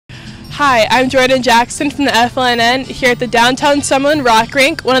Hi, I'm Jordan Jackson from the FLNN here at the Downtown Summerlin Rock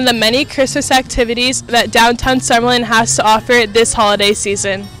Rink, one of the many Christmas activities that Downtown Summerlin has to offer this holiday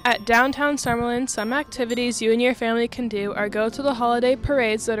season. At Downtown Summerlin, some activities you and your family can do are go to the holiday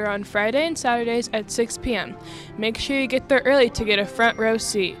parades that are on Friday and Saturdays at 6 p.m. Make sure you get there early to get a front row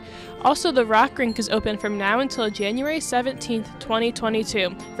seat. Also, the Rock Rink is open from now until January 17th,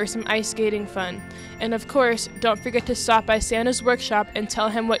 2022 for some ice skating fun. And of course, don't forget to stop by Santa's workshop and tell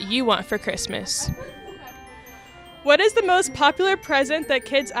him what you want for Christmas. What is the most popular present that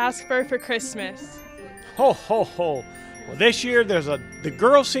kids ask for Christmas? Ho, ho, ho. Well, this year the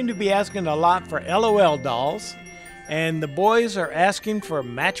girls seem to be asking a lot for LOL dolls, and the boys are asking for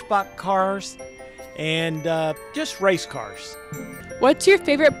Matchbox cars and just race cars. What's your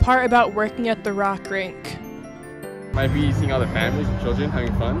favorite part about working at the Rock Rink? Might be seeing all the families and children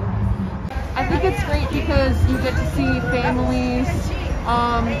having fun. I think it's great because you get to see families,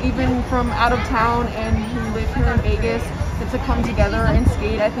 even from out of town and who live here in Vegas, get to come together and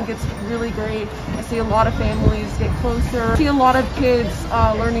skate. I think it's really great. I see a lot of families get closer. I see a lot of kids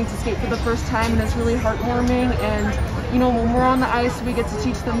learning to skate for the first time, and it's really heartwarming. And you know, when we're on the ice, we get to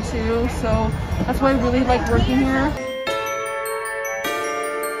teach them too. So that's why I really like working here.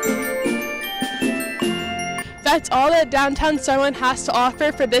 That's all that Downtown Summerlin has to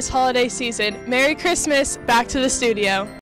offer for this holiday season. Merry Christmas, back to the studio.